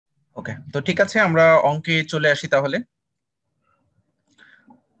ওকে, তো ঠিক আছে, আমরা অঙ্কে চলে আসি তাহলে।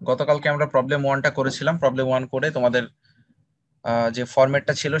 গতকালকে আমরা প্রবলেম 1টা করেছিলাম। প্রবলেম 1 করে তোমাদের যে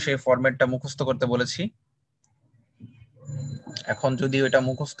ফরম্যাটটা ছিল সেই ফরম্যাটটা মুখস্থ করতে বলেছি। এখন যদি ওটা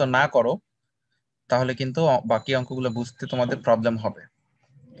মুখস্থ না করো তাহলে কিন্তু বাকি অঙ্কগুলো বুঝতে তোমাদের প্রবলেম হবে।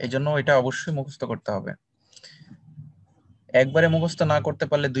 এই জন্য এটা অবশ্যই মুখস্থ করতে হবে। একবারে মুখস্থ না করতে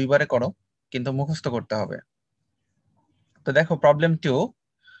পারলে দুইবারে করো, কিন্তু মুখস্থ করতে হবে। তো দেখো প্রবলেম 2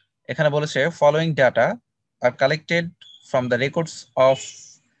 এখানে বলেছে following data R collected from the records of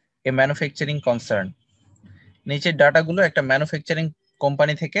A manufacturing concern. নিচের ডাটাগুলো একটা ম্যানুফ্যাকচারিং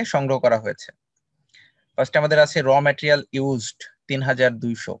কোম্পানি থেকে সংগ্রহ করা হয়েছে। ফার্স্টে আমাদের আছে র ম্যাটেরিয়াল ইউজড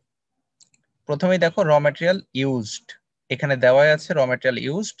 3200। প্রথমেই দেখো র ম্যাটেরিয়াল ইউজড, এখানে দেওয়াই আছে র material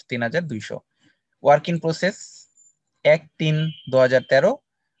used 3200। Work in process 1/3/2013,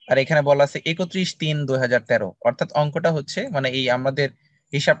 আর এখানে বলা আছে 31/3/2013। অর্থাৎ অঙ্কটা হচ্ছে মানে এই আমাদের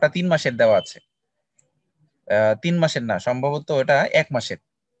হিসাবটা 3 মাসের দেওয়া আছে। 3 মাসের না, সম্ভবত এটা 1 মাসের,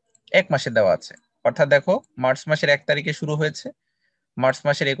 1 মাসের দেওয়া আছে। অর্থাৎ দেখো মার্চ মাসের 1 তারিখে শুরু হয়েছে, মার্চ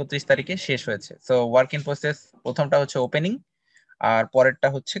মাসের 31 তারিখে শেষ হয়েছে। সো ওয়ার্ক ইন প্রসেস প্রথমটা হচ্ছে ওপেনিং আর পরেরটা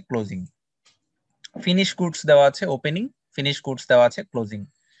হচ্ছে ক্লোজিং। ফিনিশ গুডস দেওয়া আছে ওপেনিং, ফিনিশ গুডস দেওয়া আছে ক্লোজিং।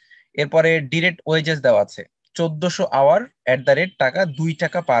 এরপরে ডিরেক্ট ওয়েজেস দেওয়া আছে 1400 আওয়ার এট দ্য রেট টাকা 2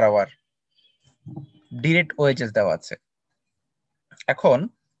 টাকা পার আওয়ার, ডিরেক্ট ওয়েজেস দেওয়া আছে। এখন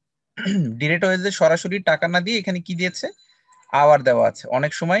ডিরেক্ট ওয়েজেস সরাসরি টাকা না দিয়ে এখানে কি দিয়েছে, আওয়ার দেওয়া আছে।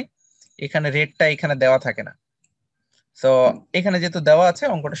 অনেক সময় এখানে রেটটা এখানে দেওয়া থাকে না, সো এখানে যেহেতু দেওয়া আছে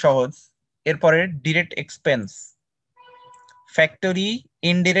অঙ্কটা সহজ। এরপরে direct expense, factory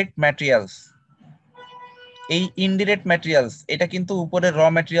indirect materials. এই ইনডিরেক্ট ম্যাটেরিয়ালস এটা কিন্তু উপরে র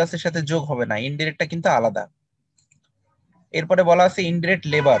ম্যাটেরিয়ালস এর সাথে যোগ হবে না, ইনডিরেক্টটা কিন্তু আলাদা। এরপরে বলা আছে ইনডিরেক্ট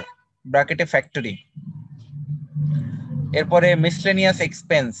লেবার ব্র্যাকেটে ফ্যাক্টরি। এরপরে মিসলেনিয়াস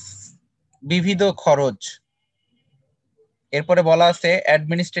এক্সপেন্স, বিবিধ খরচ। এরপরে বলা আছে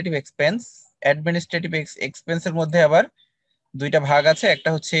অ্যাডমিনিস্ট্রেটিভ এক্সপেন্স। অ্যাডমিনিস্ট্রেটিভ এক্সপেন্সের মধ্যে আবার দুইটা ভাগ আছে, একটা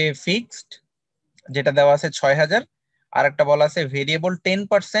হচ্ছে ফিক্সড যেটা দেওয়া আছে 6000, আর একটা বলা আছে ভেরিয়েবল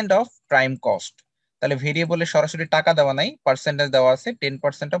 10% অফ প্রাইম কস্ট। তাহলে ভেরিয়েবলে সরাসরি টাকা দেওয়া নাই, পার্সেন্টেজ দেওয়া আছে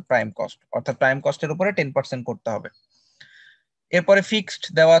 10% অফ প্রাইম কস্ট, অর্থাৎ প্রাইম কস্টের উপরে 10% করতে হবে। এরপরে ফিক্সড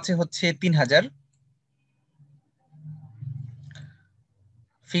দেওয়া আছে হচ্ছে 3000,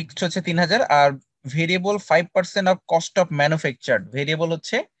 ফিক্সড হচ্ছে 3000, আর variable 5% of cost of manufactured. Variable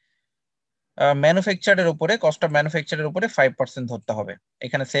হচ্ছে ম্যানুফ্যাকচারের উপরে, কস্ট অফ ম্যানুফ্যাকচারের উপরে 5% ধরতে হবে।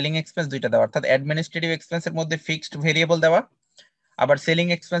 এখানে সেলিং এক্সপেন্স দুইটা দেওয়া, অর্থাৎ অ্যাডমিনিস্ট্রেটিভ এক্সপেন্সের মধ্যে ফিক্সড ভেরিয়েবল দেওয়া, আবার সেলিং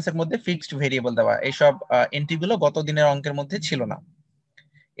এক্সপেন্সের মধ্যে ফিক্সড ভেরিয়েবল দেওয়া। এইসব এন্ট্রি গুলো গত দিনের অঙ্কের মধ্যে ছিল না।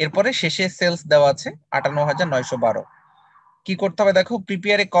 এরপরে শেষে সেলস দেওয়া আছে 58912। কি করতে হবে দেখো,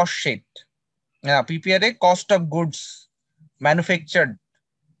 prepare a cost sheet, prepare a cost of goods manufactured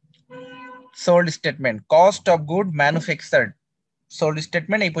sold statement, cost of good manufactured sold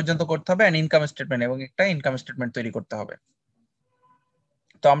statement এই পর্যন্ত করতে হবে, এন্ড ইনকাম স্টেটমেন্ট, এবং একটা ইনকাম স্টেটমেন্ট তৈরি করতে হবে।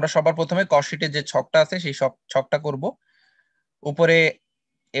 তো আমরা সবার প্রথমে কস্ট শিটের যে ছকটা আছে সেই সব ছকটা করব। উপরে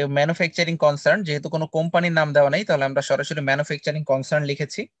ম্যানুফ্যাকচারিং কনসার্ন, যেহেতু কোনো কোম্পানির নাম দেওয়া নেই তাহলে আমরা সরাসরি ম্যানুফ্যাকচারিং কনসার্ন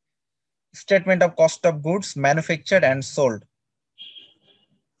লিখেছি। Statement of cost of goods manufactured and sold,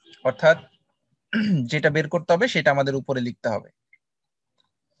 অর্থাৎ যেটা বের করতে হবে সেটা আমাদের উপরে লিখতে হবে।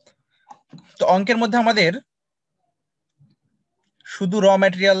 তো অঙ্কের মধ্যে আমাদের শুধু র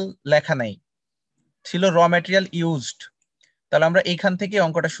ম্যাটেরিয়াল লেখা নাই, ছিল র ম্যাটেরিয়াল ইউজড। তাহলে আমরা এইখান থেকে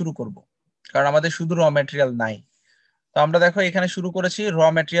অঙ্কটা শুরু করব, কারণ আমাদের শুধু র ম্যাটেরিয়াল নাই। তো আমরা দেখো এখানে শুরু করেছি র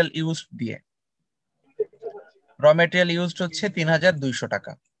ম্যাটেরিয়াল ইউজড দিয়ে। র ম্যাটেরিয়াল ইউজড হচ্ছে 3200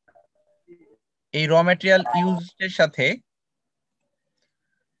 টাকা। এই র ম্যাটেরিয়াল ইউজড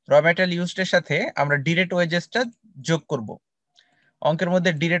এর সাথে আমরা ডিরেক্ট ওয়েজেসটা যোগ করব। অঙ্কের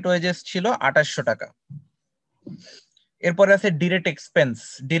মধ্যে ডিরেক্ট ওয়েজেস ছিল 2800 টাকা। এরপরে আছে ডিরেক্ট এক্সপেন্স,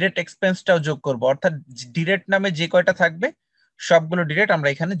 ডিরেক্ট এক্সপেন্সটাও যোগ করব, অর্থাৎ ডিরেক্ট নামে যে কয়টা থাকবে সবগুলো ডিরেক্ট আমরা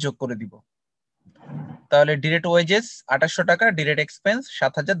এখানে যোগ করে দিব। তাহলে ডিরেক্ট ওয়েজেস 2800 টাকা, ডিরেক্ট এক্সপেন্স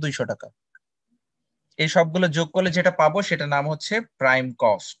 7200 টাকা। এই সবগুলো যোগ করলে যেটা পাবো সেটা নাম হচ্ছে প্রাইম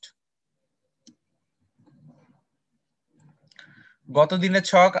কস্ট। গত দিনের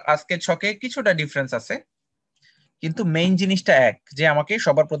ছক আজকের ছকে কিছুটা ডিফারেন্স আছে, কিন্তু মেইন জিনিসটা এক, যে আমাকে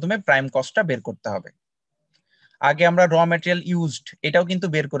সবার প্রথমে প্রাইম কস্টটা বের করতে হবে। আগে আমরা র ম্যাটেরিয়াল ইউজড এটাও কিন্তু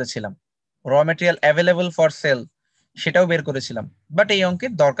বের করেছিলাম, র ম্যাটেরিয়াল অ্যাভেলেবল ফর সেল সেটাও বের করেছিলাম, বাট এই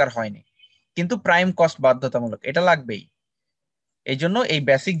অঙ্কের দরকার হয়নি। কিন্তু প্রাইম কস্ট বাধ্যতামূলক, এটা লাগবেই। এই জন্য এই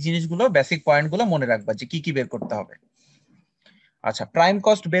বেসিক জিনিসগুলো, বেসিক পয়েন্টগুলো মনে রাখবা যে কি কি বের করতে হবে। আচ্ছা, প্রাইম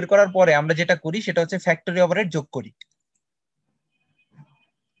কস্ট বের করার পরে আমরা যেটা করি সেটা হচ্ছে ফ্যাক্টরি ওভারহেড যোগ করি।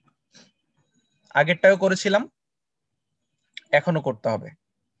 আগেরটাও করেছিলাম, এখনো করতে হবে।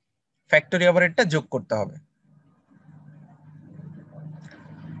 ফ্যাক্টরি ওভারহেডটা যোগ করতে হবে।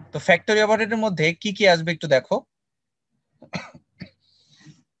 তো ফ্যাক্টরি ওভারহেডের মধ্যে কি কি আসবে একটু দেখো।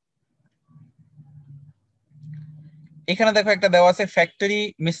 এখানে দেখো একটা দেওয়া আছে ফ্যাক্টরি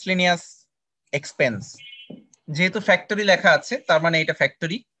মিসলেনিয়াস এক্সপেন্স। যেহেতু ফ্যাক্টরি লেখা আছে তার মানে এটা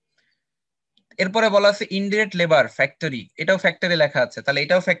ফ্যাক্টরি। এরপরে বলা আছে ইনডিরেক্ট লেবার ফ্যাক্টরি, এটাও ফ্যাক্টরি লেখা আছে, তাহলে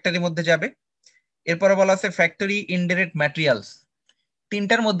এটাও ফ্যাক্টরির মধ্যে যাবে। এরপরে বলা আছে ফ্যাক্টরি ইনডিরেক্ট ম্যাটেরিয়ালস,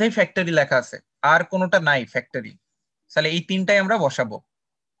 তিনটার মধ্যেই ফ্যাক্টরি লেখা আছে, আর কোনোটা নাই ফ্যাক্টরি, তাহলে এই তিনটাই আমরা বসাবো।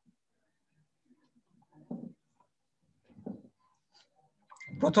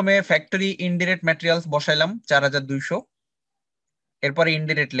 প্রথমে ফ্যাক্টরি ইনডিরেক্ট ম্যাটেরিয়ালস বসাইলাম 4200, এরপরে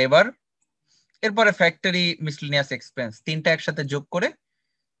ইনডিরেক্ট লেবার, এরপরে ফ্যাক্টরি মিসলেনিয়াস এক্সপেন্স, তিনটা একসাথে যোগ করে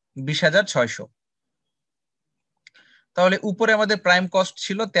 20,600। তাহলে উপরে আমাদের প্রাইম কস্ট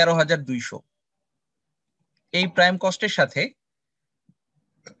ছিল 13,200। এই প্রাইম কস্টের সাথে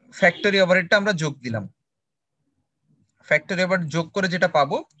ফ্যাক্টরি ওভারহেডটা আমরা যোগ দিলাম। ফ্যাক্টরি ওভারহেড যোগ করে যেটা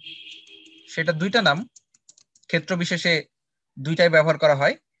পাবো সেটা দুইটা নাম, ক্ষেত্র বিশেষে দুইটাই ব্যবহার করা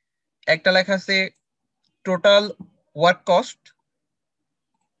হয়। একটা লেখা আছে টোটাল ওয়ার্ক কস্ট,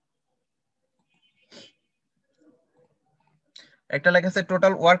 একটা লেখা আছে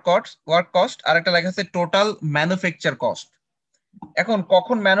টোটাল ওয়ার্ক কস্ট, আর একটা লেখা আছে টোটাল ম্যানুফ্যাকচার কস্ট। এখন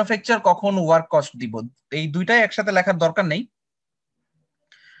কখন ম্যানুফ্যাকচার কখন ওয়ার্ক কস্ট দিব, এই দুইটাই একসাথে লেখার দরকার নেই।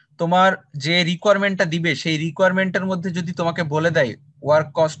 তোমার যে রিকোয়ারমেন্টটা দিবে সেই রিকোয়ারমেন্টের মধ্যে যদি তোমাকে বলে দেয় ওয়ার্ক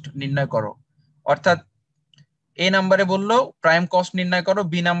কস্ট নির্ণয় করো, অর্থাৎ এ নাম্বারে বললো প্রাইম কস্ট নির্ণয় করো,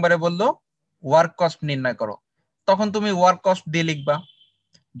 বি নাম্বারে বললো ওয়ার্ক কস্ট নির্ণয় করো, তখন তুমি ওয়ার্ক কস্ট দিয়ে লিখবা।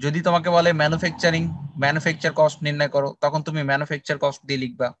 যদি তোমাকে বলে ম্যানুফ্যাকচার কস্ট নির্ণয় করো, তখন তুমি ম্যানুফ্যাকচার কস্ট দিয়ে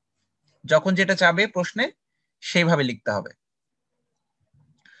লিখবা। যখন যেটা চাবে প্রশ্নে সেইভাবে লিখতে হবে।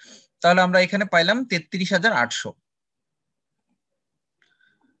 তাহলে আমরা এখানে পাইলাম 33,800।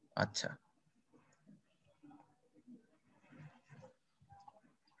 আচ্ছা,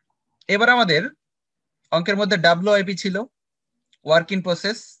 এবার আমাদের অঙ্কের মধ্যে ডাব্লিউআইপি ছিল, ওয়ার্ক ইন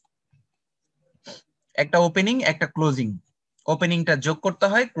প্রসেস, একটা ওপেনিং একটা ক্লোজিং। ওপেনিংটা যোগ করতে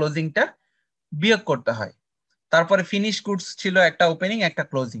হয়, ক্লোজিংটা বিয়োগ করতে হয়। তারপরে ফিনিশ গুডস ছিল একটা ওপেনিং একটা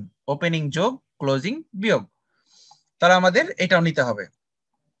ক্লোজিং, ওপেনিং যোগ ক্লোজিং বিয়োগ। তাহলে আমাদের এটাও নিতে হবে।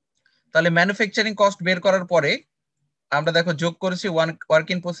 তাহলে ম্যানুফ্যাকচারিং কস্ট বের করার পরে আমরা দেখো যোগ করেছি work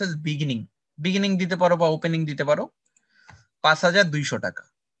in process beginning, beginning দিতে পারো বা ওপেনিং দিতে পারো, 5,200 টাকা।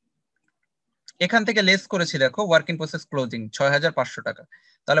 এখান থেকে লেস করেছি দেখো ওয়ার্ক ইন প্রসেস ক্লোজিং 6,500 টাকা।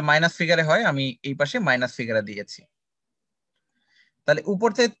 তাহলে মাইনাস ফিগারে হয়, আমি এই পাশে মাইনাস ফিগারে দিয়েছি। তাহলে উপর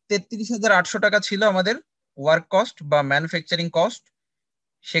থেকে 33,800 টাকা ছিল আমাদের ওয়ার্ক কস্ট বা ম্যানুফ্যাকচারিং কস্ট,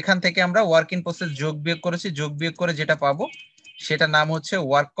 সেখান থেকে আমরা ওয়ার্ক ইন প্রসেস যোগ বিয়োগ করেছি, যোগ বিয়োগ করে যেটা পাবো সেটা নাম হচ্ছে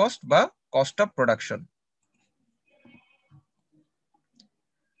ওয়ার্ক কস্ট বা কস্ট অফ প্রোডাকশন।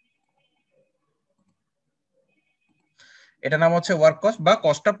 এটা নাম হচ্ছে ওয়ার্ক কস্ট বা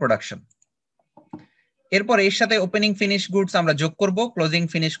কস্ট অফ প্রোডাকশন। এরপর এর সাথে ওপেনিং ফিনিশ গুডস আমরা যোগ করব, ক্লোজিং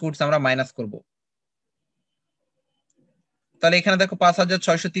ফিনিশ গুডস আমরা মাইনাস করব। তাহলে এখানে দেখো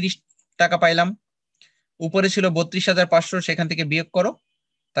 5,630 টাকা পাইলাম, উপরে ছিল 32,500, সেখান থেকে বিয়োগ করো,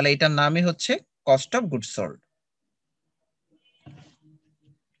 তাহলে এটার নামই হচ্ছে কস্ট অফ গুডস সোল্ড।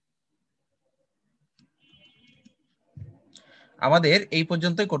 আমাদের এই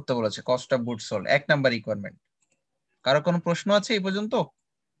পর্যন্তই করতে বলেছে cost of goods sold, 1 number requirement. কারো কোনো প্রশ্ন আছে এই পর্যন্ত?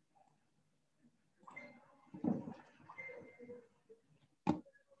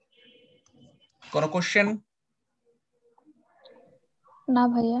 কোনো কোশ্চেন? না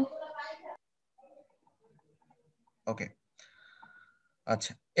ভাইয়া। ওকে,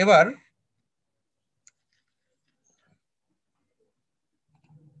 আচ্ছা এবার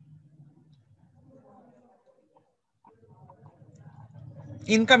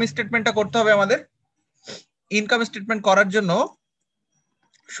ইনকাম স্টেটমেন্টটা করতে হবে আমাদের। ইনকাম স্টেটমেন্ট করার জন্য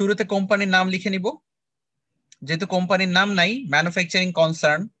শুরুতে কোম্পানির নাম লিখে নিব, যেহেতু কোম্পানির নাম নাই ম্যানুফ্যাকচারিং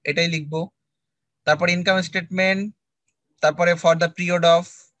কনসার্ন এটাই লিখবো। তারপর ইনকাম স্টেটমেন্ট, তারপরে ফর দ্য পিরিয়ড অফ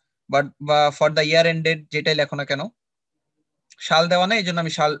বা ফর দ্য ইয়ার এন্ডেড, যেটাই লেখো না কেন, সাল দেওয়া নেই এই জন্য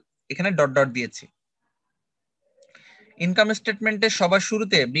আমি সাল এখানে ডট ডট দিয়েছি। ইনকাম স্টেটমেন্টের সবার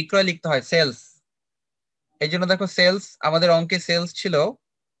শুরুতে বিক্রয় লিখতে হয়, সেলস। এই জন্য দেখো সেলস, আমাদের অঙ্কে সেলস ছিল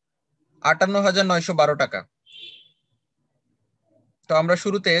 58,912 টাকা। তো আমরা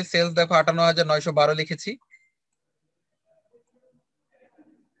শুরুতে সেলস দেখো 58,912 লিখেছি।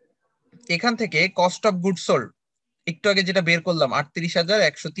 এখান থেকে কস্ট অফ গুডস সোল্ড একটু আগে যেটা বের করলাম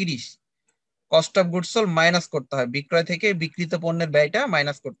 38,130, cost of goods sold minus করতে হয়, বিক্রয় থেকে বিক্রিত পণ্যের ব্যয়টা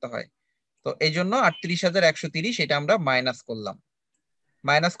মাইনাস করতে হয়। তো এই জন্য 38,130 এটা আমরা মাইনাস করলাম।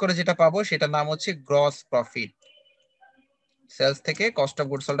 মাইনাস করে যেটা পাবো সেটার নাম হচ্ছে গ্রস প্রফিট। সেলস থেকে কস্ট অফ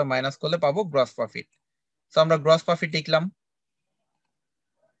গুডস সোল্ডটা মাইনাস করলে পাবো গ্রস প্রফিট। তো আমরা গ্রস প্রফিট লিখলাম।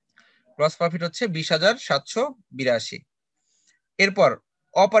 গ্রস প্রফিট হচ্ছে 20,782। এরপর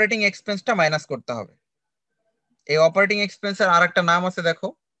অপারেটিং এক্সপেন্সটা মাইনাস করতে হবে। এই অপারেটিং এক্সপেন্সের আরেকটা নাম আছে, দেখো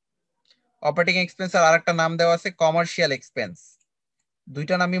অপারেটিং এক্সপেন্সের আরেকটা নাম দেওয়া আছে কমার্শিয়াল এক্সপেন্স।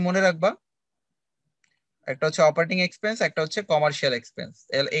 দুইটা নামই মনে রাখবা, একটা হচ্ছে অপারেটিং এক্সপেন্স, একটা হচ্ছে কমার্শিয়াল এক্সপেন্স।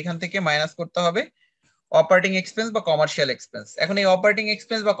 এখান থেকে মাইনাস করতে হবে অপারেটিং এক্সপেন্স বা কমার্শিয়াল এক্সপেন্স। এখন এই অপারেটিং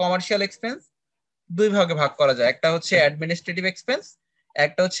এক্সপেন্স বা কমার্শিয়াল এক্সপেন্স দুই ভাগে ভাগ করা যায়, একটা হচ্ছে অ্যাডমিনিস্ট্রেটিভ এক্সপেন্স,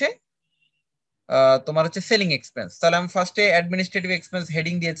 একটা হচ্ছে তোমার হচ্ছে সেলিং এক্সপেন্স। তাহলে আমি ফার্স্টে অ্যাডমিনিস্ট্রেটিভ এক্সপেন্স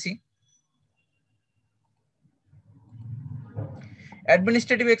হেডিং দিয়েছি।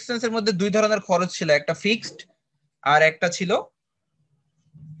 অ্যাডমিনিস্ট্রেটিভ এক্সপেন্সের মধ্যে দুই ধরনের খরচ ছিল, একটা ফিক্সড আর একটা ছিল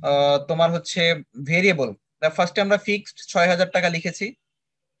তোমার হচ্ছে ভেরিয়েবল। ফার্স্টে আমরা ফিক্সড 6,000 টাকা লিখেছি,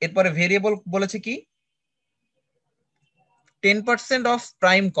 এরপরে ভেরিয়েবল বলেছে কি 10% অফ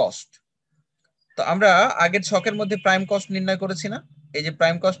প্রাইম কস্ট। তো আমরা আগের ছকের মধ্যে প্রাইম কস্ট নির্ণয় করেছি না, এই যে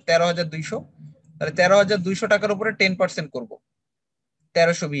প্রাইম কস্ট 13,200, তাহলে 13,200 টাকার উপরে 10% করবো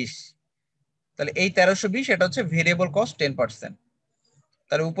 1320। তাহলে এই 1320 এটা হচ্ছে ভেরিয়েবল কস্ট 10%।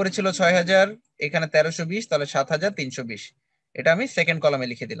 তাহলে উপরে ছিল 6,000, এখানে 1320, তাহলে 7,320। এটা আমি সেকেন্ড কলামে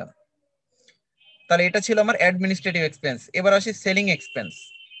লিখে দিলাম। তাহলে এটা ছিল আমার অ্যাডমিনিস্ট্রেটিভ এক্সপেন্স। এবার আসি সেলিং এক্সপেন্স।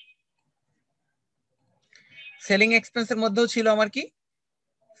 সেলিং এক্সপেন্সের মধ্যেও ছিল আমার কি,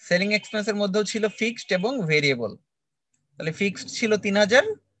 সেলিং এক্সপেন্সের মধ্যেও ছিল ফিক্সড এবং ভেরিয়েবল। তাহলে ফিক্সড ছিল 3,000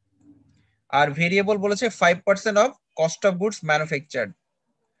 আর ভেরিয়েবল বলেছে 5% of cost of goods manufactured.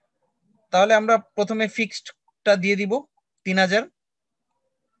 তাহলে আমরা প্রথমে ফিক্সডটা দিয়ে দিব 3,000,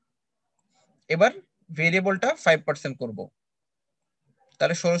 এবার ভেরিয়েবলটা 5% করব,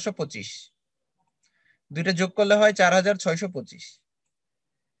 তাহলে 1,625। দুইটা যোগ করলে হয় 4,625।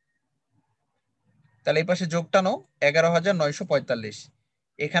 তাহলে এই পাশে যোগটা নাও 11,945।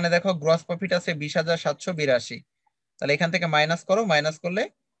 এখানে দেখো গ্রস প্রফিট আছে 20,782। তাহলে এখান থেকে মাইনাস করো, মাইনাস করলে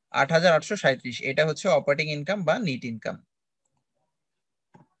 8,837। এটা হচ্ছে অপারেটিং ইনকাম বা নিট ইনকাম।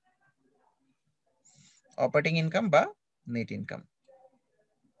 অপারেটিং ইনকাম বা নেট ইনকাম।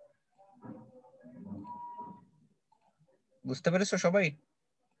 বুঝতে পেরেছো সবাই?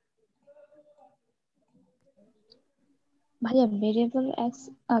 ভাইয়া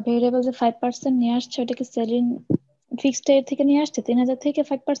ভেরিয়েবল যে 5% নিয়ে আসছে, ওটা কি সেলিং ফিক্সড এর থেকে নিয়ে আসছে? 3,000 থেকে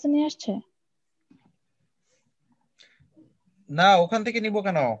 5% নিয়ে আসছে? না, ওখান থেকে নিব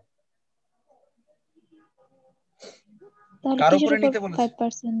কেন? তাহলে কার কিসের উপরে উপর নিতে বলেছে?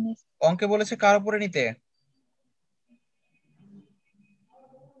 5% নিচ্ছে? অঙ্কে বলেছে কার উপরে নিতে।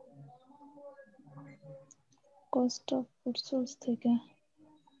 কস্ট অফ গুডস সোল্ড থেকে।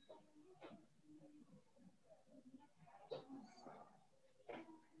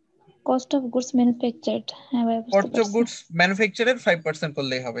 কস্ট অফ গুডস ম্যানুফ্যাকচার্ড, হ্যাঁ ভাই বুঝতে কস্ট অফ পারছি। গুডস ম্যানুফ্যাকচারের 5%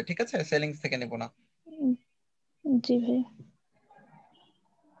 করলেই হবে, ঠিক আছে? সেলিংস থেকে নিব না। উম, জি ভাই।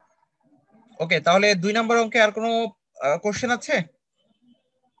 ওকে, তাহলে 2 নম্বর অঙ্কে আর কোনো কোশ্চেন আছে?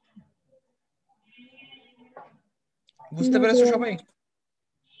 বুঝতে না পেরেছো ভাইয়া। সবাই?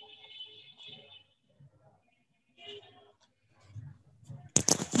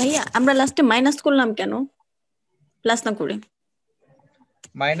 ভাইয়া আমরা লাস্টে মাইনাস করলাম কেন, প্লাস না করে?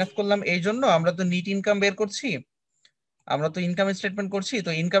 মাইনাস করলাম এই জন্য, আমরা তো নিট ইনকাম বের করছি, আমরা তো ইনকাম স্টেটমেন্ট করছি,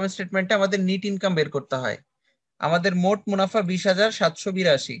 তো ইনকাম স্টেটমেন্টে আমাদের নিট ইনকাম বের করতে হয়। আমাদের মোট মুনাফা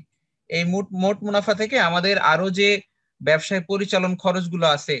 20,782। এই মোট মোট মুনাফা থেকে আমাদের আরো যে ব্যবসায় পরিচালন খরচগুলো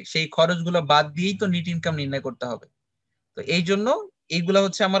আছে সেই খরচগুলো বাদ দিয়েই তো নিট ইনকাম নির্ণয় করতে হবে। তো এই জন্য এইগুলা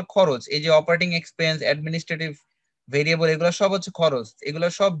হচ্ছে আমার খরচ। এই যে অপারেটিং এক্সপেন্স, অ্যাডমিনিস্ট্রেটিভ, ভেরিয়েবল, এগুলো সব হচ্ছে খরচ। এগুলো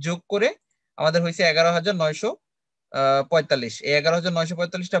সব যোগ করে আমাদের হয়েছে 11,945। এই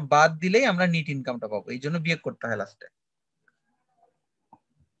 11,945টা বাদ দিলেই আমরা নিট ইনকামটা পাবো, এই জন্য বিয়োগ করতে হয় লাস্টে।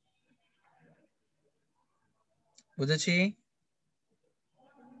 বুঝেছি?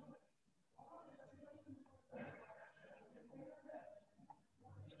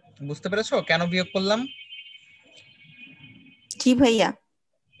 বুঝতে পেরেছো কেন বিয়োগ করলাম? জি ভাইয়া।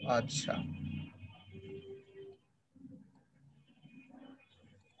 আচ্ছা,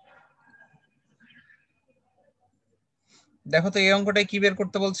 দেখো তো এই অঙ্কটায় কি বের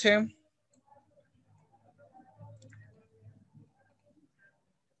করতে বলছে।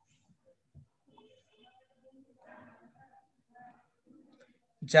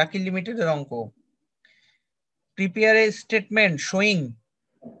 জাকির লিমিটেডের অঙ্ক। প্রিপেয়ার এ স্টেটমেন্ট শোয়িং,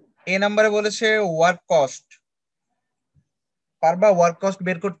 এ নাম্বারে বলেছে ওয়ার্ক কস্ট। পারবা ওয়ার্ক কস্ট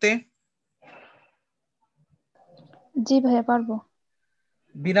বের করতে? জি ভাইয়া পারবো।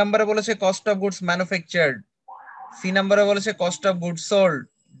 বি নাম্বারে বলেছে cost of goods manufactured. C নাম্বারে বলেছে cost of goods sold.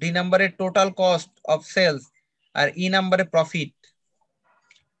 D নাম্বারে টোটাল কস্ট অফ সেলস। আর ই নাম্বারে প্রফিট।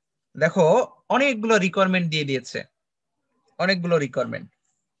 দেখো অনেকগুলো রিকোয়ারমেন্ট দিয়ে দিয়েছে, অনেকগুলো রিকোয়ারমেন্ট।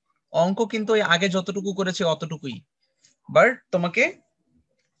 অঙ্ক কিন্তু ওই আগে যতটুকু করেছে অতটুকুই, বাট তোমাকে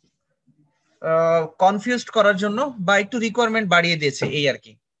কনফিউজড করার জন্য বা একটু রিকোয়ারমেন্ট বাড়িয়ে দিয়েছে এই আর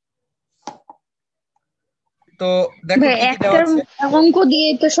কি। তো দেখো ভাই কি কি দেওয়া একটা আছে। অঙ্ক দিয়ে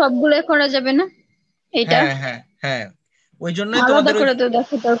তো সবগুলো করা যাবে না, এটা হ্যাঁ হ্যাঁ হ্যাঁ, ওই জন্যই আলাদা তোমাদের ওই করে তো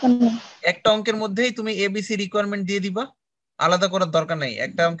দেখো দরকার নেই। একটা অঙ্কের মধ্যেই তুমি এবিসি রিকোয়ারমেন্ট দিয়ে দিবা, আলাদা করার দরকার নেই,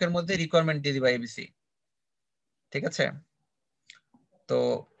 একটা অঙ্কের মধ্যে রিকোয়ারমেন্ট দিয়ে দিবা এবিসি। ঠিক আছে, তো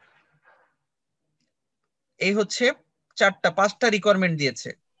এই হচ্ছে পাঁচটা রিকোয়ারমেন্ট দিয়েছে।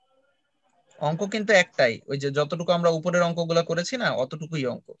 অঙ্ক কিন্তু একটাই, ওই যে যতটুকু আমরা উপরের অঙ্কগুলো করেছি না অতটুকুই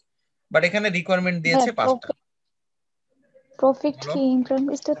অঙ্ক, বাট এখানে রিকোয়ারমেন্ট দিয়েছে পাঁচটা। প্রফিট বলো। কি ইনকাম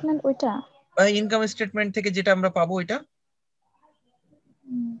স্টেটমেন্ট ওইটা? ইনকাম স্টেটমেন্ট থেকে যেটা আমরা পাবো ওইটা।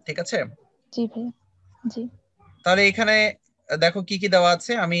 হুম, ঠিক আছে, জি ভাই, জি। তাহলে এখানে দেখো কি কি দেওয়া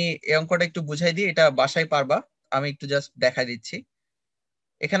আছে। আমি এই অঙ্কটা একটু বুঝাই দিই, এটা বাসায় পারবা, আমি একটু জাস্ট দেখাই দিচ্ছি।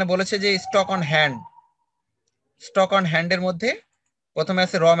 এখানে বলেছে যে stock on hand, stock on হ্যান্ডের মধ্যে প্রথমে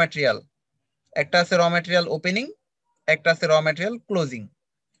আছে র ম্যাটেরিয়াল, একটা আছে র ম্যাটেরিয়াল ওপেনিং, একটা আছে র material closing.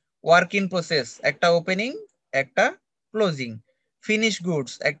 Work in process একটা ওপেনিং একটা ক্লোজিং। ফিনিশ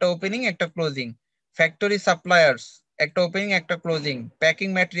গুডস একটা ওপেনিং একটা ক্লোজিং। ফ্যাক্টরি সাপ্লায়ার্স একটা ওপেনিং একটা closing. Packing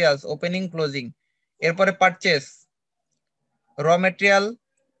materials opening closing. এরপরে পারচেস, র ম্যাটেরিয়াল,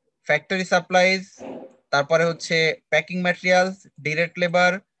 ফ্যাক্টরি সাপ্লাইজ, তারপরে হচ্ছে packing materials, direct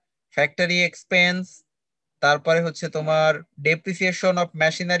labour, factory expense, তারপরে হচ্ছে তোমার depreciation of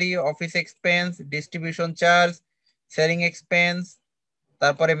machinery, office expense, distribution charge, selling expense,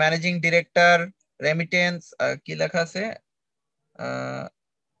 তারপরে ম্যানেজিং ডিরেক্টর, রেমিটেন্স, কি লেখা আছে,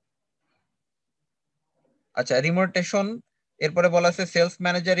 আচ্ছা রিমোটেশন, এরপরে বলা আছে সেলস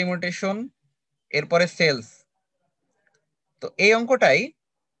ম্যানেজার রিমোটেশন, এরপরে সেলস। তো এই অঙ্কটাই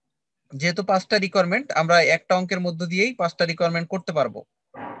যেহেতু পাঁচটা রিকোয়ারমেন্ট, আমরা একটা অঙ্কের মধ্য দিয়েই পাঁচটা রিকোয়ারমেন্ট করতে পারবো।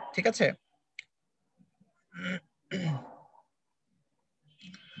 ঠিক আছে,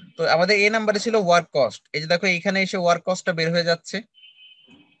 তো আমাদের এ নাম্বারে ছিল ওয়ার্ক কস্ট, এই যে দেখো এখানে এসে ওয়ার্ক কস্টটা বের হয়ে যাচ্ছে।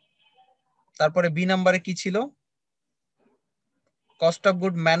 তারপরে বি নাম্বারে কি ছিল, কস্ট অফ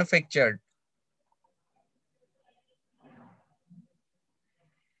গুড ম্যানুফ্যাকচার্ড,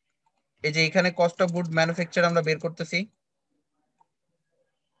 এই যে এখানে কস্ট অফ গুড ম্যানুফ্যাকচার আমরা বের করতেছি।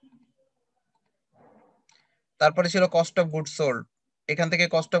 তারপরে ছিল কস্ট অফ গুড সোল্ড, এখান থেকে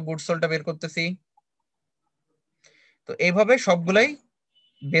কস্ট অফ গুড সোল্ডটা বের করতেছি। তো এইভাবে সবগুলাই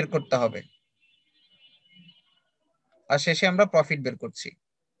বের করতে হবে, আর শেষে আমরা প্রফিট বের করছি।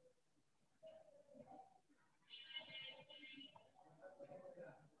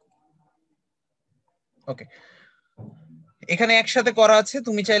 ওকে, এখানে একসাথে করা আছে,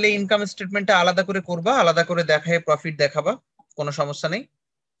 তুমি চাইলে ইনকাম স্টেটমেন্টটা আলাদা করে করবা, আলাদা করে দেখায় প্রফিট দেখাবা, কোনো সমস্যা নেই।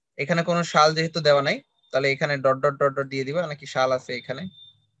 এখানে কোনো সাল যেহেতু দেওয়া নাই, তাহলে এখানে ডট ডট ডট ডট দিয়ে দিবা, নাকি সাল আছে এখানে?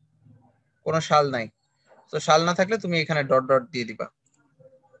 কোনো সাল নাই, তো সাল না থাকলে তুমি এখানে ডট ডট দিয়ে দিবা।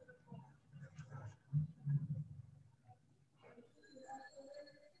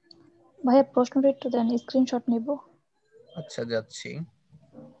 ভাইয়া প্রশ্নটা একটু দেন, স্ক্রিনশট নিব। আচ্ছা যাচ্ছি।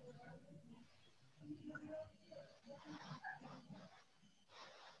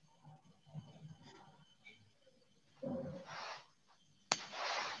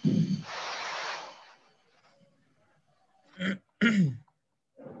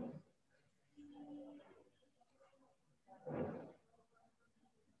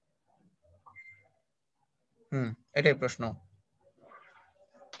 এটাই প্রশ্ন।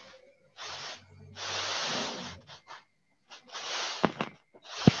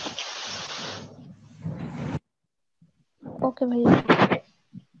 ওকে ভাইয়া।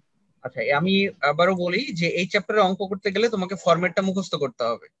 আচ্ছা আমি আবারও বলি যে এই চ্যাপ্টারে অঙ্ক করতে গেলে তোমাকে ফরম্যাটটা মুখস্থ করতে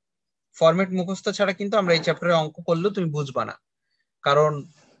হবে। ফরম্যাট মুখস্থ ছাড়া কিন্তু আমরা এই চ্যাপ্টারে অঙ্ক করলেও তুমি বুঝবা না, কারণ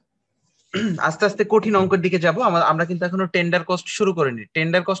আস্তে আস্তে কঠিন অঙ্কের দিকে যাব। আমরা কিন্তু এখনো টেন্ডার কস্ট শুরু করিনি।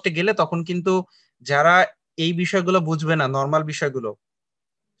 টেন্ডার কস্টে গেলে তখন কিন্তু যারা এই বিষয়গুলো বুঝবে না, নর্মাল বিষয়গুলো,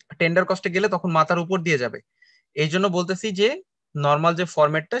 টেন্ডার কস্টে গেলে তখন মাথার উপর দিয়ে যাবে। এই জন্য বলতেছি যে নর্মাল যে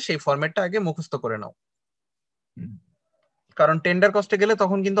ফরম্যাটটা, সেই ফরম্যাটটা আগে মুখস্থ করে নাও, কারণ টেন্ডার কস্টে গেলে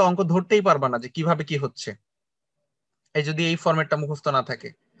তখন কিন্তু অঙ্ক ধরতেই পারবা না যে কিভাবে কি হচ্ছে, এই যদি এই ফরম্যাটটা মুখস্থ না থাকে।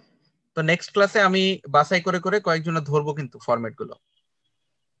 তো নেক্সট ক্লাসে আমি বাছাই করে করে কয়েকজনে ধরবো কিন্তু ফরম্যাট গুলো।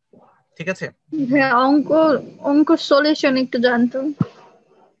 ঠিক আছে, হ্যাঁ, অঙ্ক অঙ্ক সলিউশন একটু জানতো।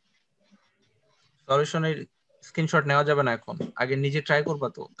 সলিউশনের স্ক্রিনশট নেওয়া যাবে না এখন, আগে নিজে ট্রাই করবা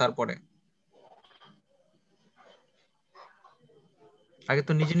তো, তারপরে আগে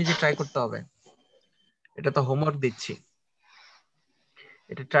তো নিজে নিজে ট্রাই করতে হবে। এটা তো হোমওয়ার্ক দিচ্ছি,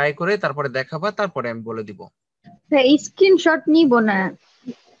 এটা ট্রাই করে তারপরে দেখাবা, তারপরে আমি বলে দিব। স্ক্রিনশট নিব না,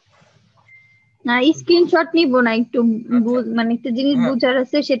 না স্ক্রিনশট নিব না, একটু আচ্ছা, মানে একটা জিনিস হ্যাঁ, বুঝার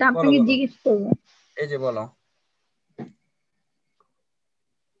আছে, সেটা বলো আপনাকে বলো, জিজ্ঞেস করবো। এই যে বলো।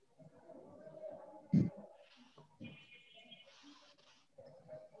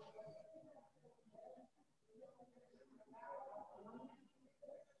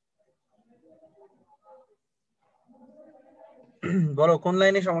 বলো কোন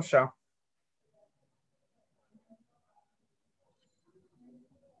লাইনে সমস্যা?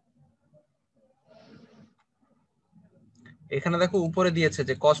 এখানে দেখো উপরে দিয়েছে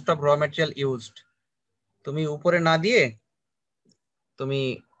যে কস্ট অফ র ম্যাটেরিয়াল ইউজড, তুমি উপরে না দিয়ে তুমি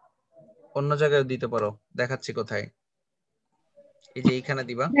অন্য জায়গায় দিতে পারো, দেখাচ্ছি কোথায়, এই যে এইখানে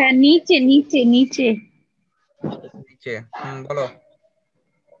দিবা হ্যাঁ, নিচে নিচে নিচে। নিচে। বলো।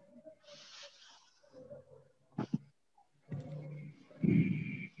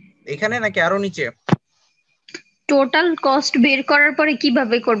 এখানে নাকি আরো নিচে? টোটাল কস্ট বের করার পরে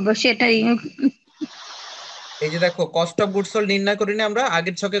কিভাবে করব সেটাই। এই যে দেখো কস্ট অফ গুডস সোল্ড নির্ণয় করিনি আমরা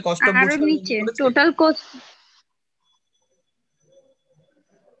আগের ছকে, কস্ট অফ আরো গুডস সোল্ড নিচে নির্ণয় করেছি টোটাল কস্ট।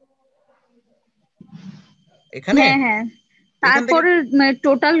 এখানে। হ্যাঁ হ্যাঁ, এখান থেকে তারপরে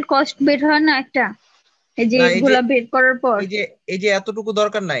টোটাল কস্ট বের হয় না একটা, এই যে না, এগুলা বের করার পর। এই যে এই যে এতটুকু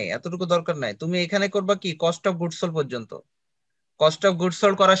দরকার নাই, এতটুকু দরকার নাই, তুমি এখানে করবা কি কস্ট অফ গুডস সোল্ড পর্যন্ত, কস্ট অফ গুডস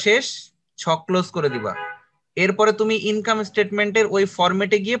সোল্ড করা শেষ, ছক ক্লোজ করে দিবা। এরপরে তুমি ইনকাম স্টেটমেন্টের ওই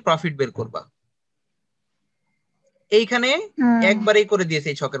ফরম্যাটে গিয়ে প্রফিট বের করবা। এইখানে হুম, একবারেই করে দিয়েছে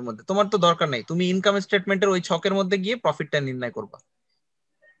এই ছকের মধ্যে, তোমার তো দরকার নাই, তুমি ইনকাম স্টেটমেন্টের ওই ছকের মধ্যে গিয়ে প্রফিটটা নির্ণয় করবা।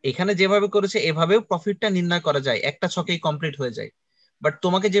 এখানে যেভাবে করেছে এভাবেও প্রফিটটা নির্ণয় করা যায়, একটা ছকেই কমপ্লিট হয়ে যায়, বাট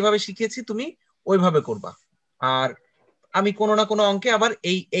তোমাকে যেভাবে শিখিয়েছি তুমি ওইভাবে করবা। আর আমি কোনো না কোনো অঙ্কে আবার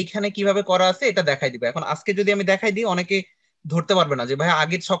এইখানে কিভাবে করা আছে এটা দেখাই দিব। এখন আজকে যদি আমি দেখাই দিই অনেকে ধরতে পারবে না যে ভাই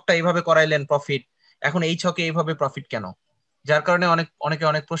আগের ছকটা এইভাবে করাইলেন প্রফিট, এখন এই ছকে এইভাবে প্রফিট কেন, যার কারণে অনেকে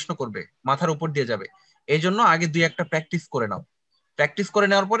অনেক প্রশ্ন করবে, মাথার উপর দিয়ে যাবে। এই জন্য আগে দুই একটা প্র্যাকটিস করে নাও, প্র্যাকটিস করে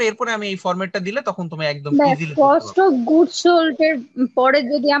নেওয়ার পরে এরপরে আমি এই ফরম্যাটটা দিলে তখন তুমি একদম দেখ, ইজিলি ধরতে কস্ট পারবে। অফ গুডস সোল্ড এর পরে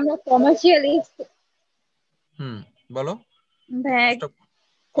যদি আমরা কমার্শিয়াল, হুম, বলো। দেখ, কষ্ট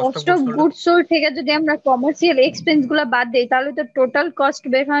কষ্ট cost good of sold. Goods sold থেকে যদি আমরা কমার্শিয়াল এক্সপেন্স গুলা বাদ দেই, তাহলে তো টোটাল কস্ট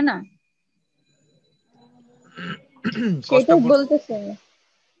বের হয় না, কষ্ট অফ সেটাই গুডস বলতেছে।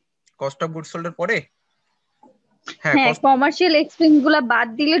 কষ্ট অফ গুড সোল্ড এর পরে, হ্যাঁ, হ্যাঁ, কমার্শিয়াল এক্সপেন্স গুলা বাদ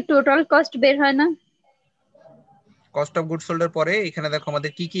দিলে টোটাল কস্ট বের হয় না। কস্ট অফ গুড সোল্ড এর পরে এখানে দেখো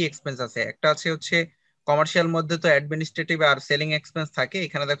আমাদের কি কি এক্সপেন্স আছে। একটা আছে হচ্ছে কমার্শিয়াল মধ্যে তো অ্যাডমিনিস্ট্রেটিভ আর সেলিং এক্সপেন্স থাকে,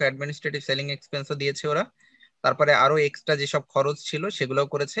 এখানে দেখো অ্যাডমিনিস্ট্রেটিভ সেলিং এক্সপেন্সও দিয়েছে ওরা। তারপরে আরো এক্সট্রা যেসব খরচ ছিল সেগুলোও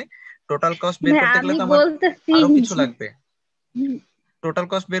করেছে। টোটাল কস্ট বের হ্যাঁ, করতে গেলে আমি তো আমার বলতেছি আরো কিছু যে- লাগবে। টোটাল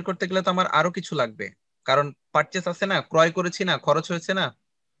কস্ট বের করতে গেলে তো আমার আরো কিছু লাগবে, কারণ পারচেস আছে না, ক্রয় করেছি না, খরচ হয়েছে না,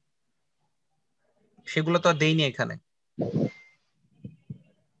 সেগুলো তো আর দেইনি এখানে।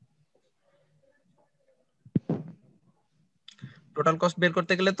 টোটাল কস্ট বের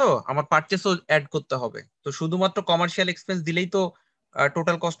করতে গেলে তো আমার পারচেসও অ্যাড করতে হবে, তো শুধুমাত্র কমার্শিয়াল এক্সপেন্স দিলেই তো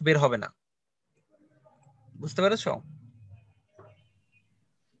টোটাল কস্ট বের হবে না। বুঝতে পেরেছো?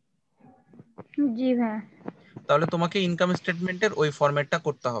 জি ভাই। তাহলে তোমাকে ইনকাম স্টেটমেন্টের ওই ফরম্যাটটা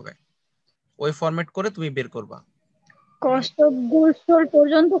করতে হবে, ওই ফরম্যাট করে তুমি বের করবা। কস্ট অফ গুডস সোল্ড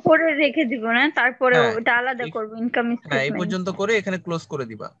পর্যন্ত করে রেখে দিব না, তারপরে হ্যাঁ, ওটা আলাদা এই করব ইনকাম হ্যাঁ এই স্টেটমেন্ট। পর্যন্ত করে এখানে ক্লোজ করে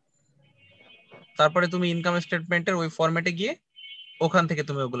দিবা। তারপরে তুমি ইনকাম স্টেটমেন্টের ওই ফরম্যাটে গিয়ে ওখান থেকে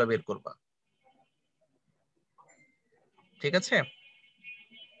তুমি ওগুলা বের করবা। ঠিক আছে?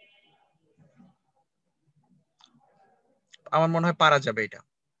 আমার মনে হয় পারা যাবে এটা।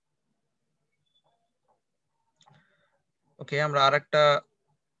 ওকে, আমরা আরেকটা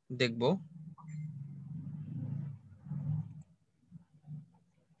দেখবো।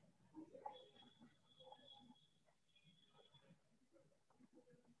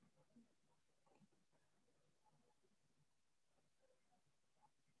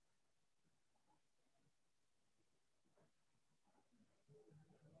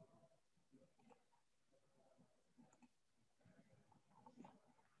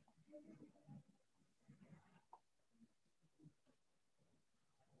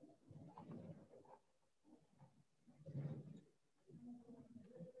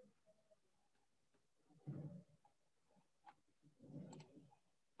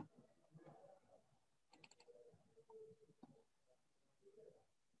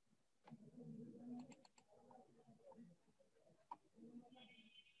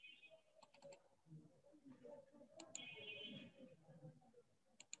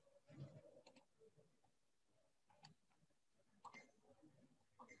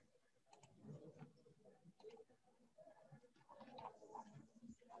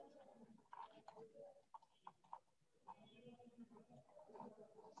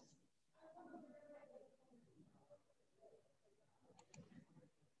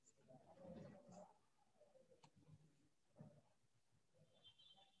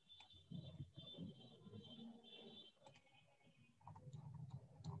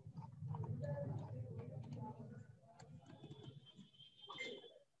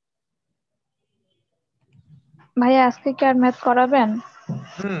 ভাইয়া আজকে কি আর ম্যাথ করাবেন?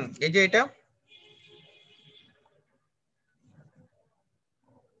 এই যে এটা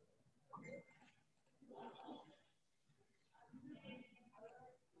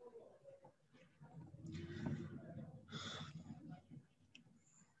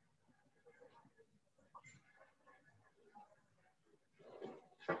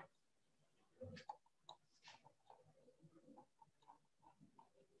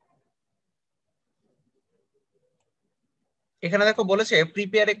এখানে দেখো বলেছে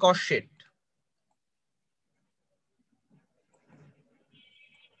প্রিপেয়ার এ কস্ট শিট।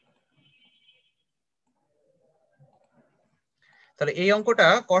 তাহলে এই অঙ্কটা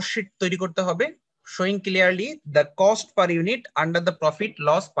কস্ট শিট তৈরি করতে হবে, showing clearly the cost per unit under the profit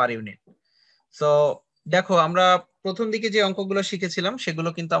loss per unit. So দেখো আমরা প্রথম দিকে যে অঙ্কগুলো শিখেছিলাম সেগুলো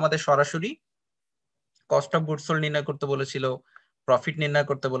কিন্তু আমাদের সরাসরি কস্ট অফ গুডস সোল্ড নির্ণয় করতে বলেছিল, প্রফিট নির্ণয়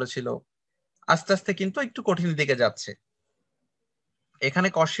করতে বলেছিল। আস্তে আস্তে কিন্তু একটু কঠিন দিকে যাচ্ছে। এখানে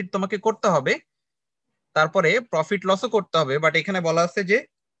কস্ট শিট তোমাকে করতে হবে, তারপরে প্রফিট লসও করতে হবে, বাট এখানে বলা আছে যে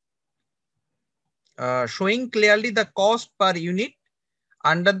showing clearly the cost per unit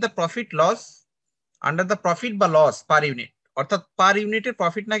under the profit বা লস পার ইউনিট, অর্থাৎ পার ইউনিটের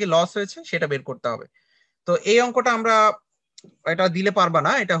প্রফিট নাকি লস হয়েছে সেটা বের করতে হবে। তো এই অঙ্কটা আমরা এটা দিলে পারবা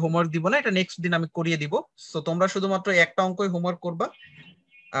না, এটা হোমওয়ার্ক দিব না, এটা নেক্সট দিন আমি করিয়ে দিব। তো তোমরা শুধুমাত্র একটা অঙ্কই হোমওয়ার্ক করবা,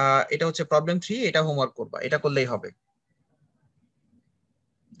 এটা হচ্ছে প্রবলেম 3, এটা হোমওয়ার্ক করবা, এটা করলেই হবে।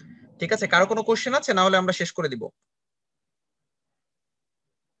 ঠিক আছে, কারো কোনো কোশ্চেন আছে? না হলে আমরা শেষ করে দিব।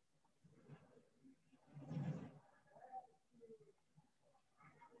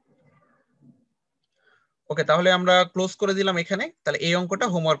 ওকে, তাহলে আমরা ক্লোজ করে দিলাম এখানে। তাহলে এই অঙ্কটা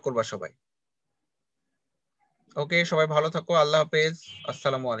হোমওয়ার্ক করবা সবাই। ওকে, সবাই ভালো থাকো, আল্লাহ হাফেজ,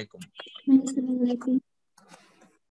 আসসালামু আলাইকুম। আসসালামু আলাইকুম।